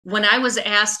when I was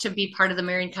asked to be part of the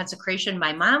Marian consecration,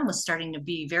 my mom was starting to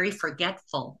be very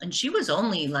forgetful. And she was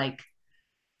only like,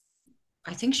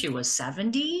 I think she was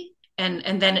 70.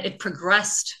 And then it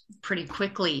progressed pretty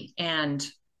quickly. And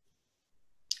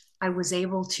I was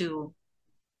able to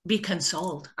be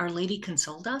consoled. Our Lady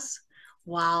consoled us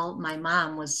while my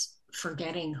mom was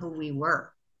forgetting who we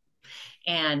were.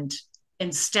 And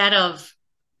instead of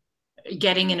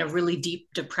getting in a really deep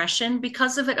depression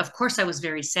because of it, of course, I was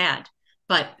very sad.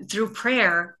 But through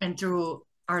prayer and through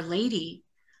Our Lady,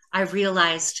 I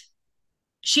realized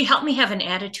she helped me have an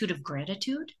attitude of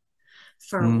gratitude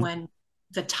for Mm, when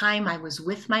the time I was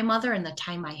with my mother and the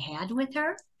time I had with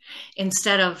her,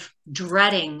 instead of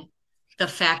dreading the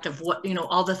fact of what,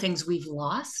 all the things we've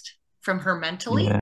lost from her mentally. yeah.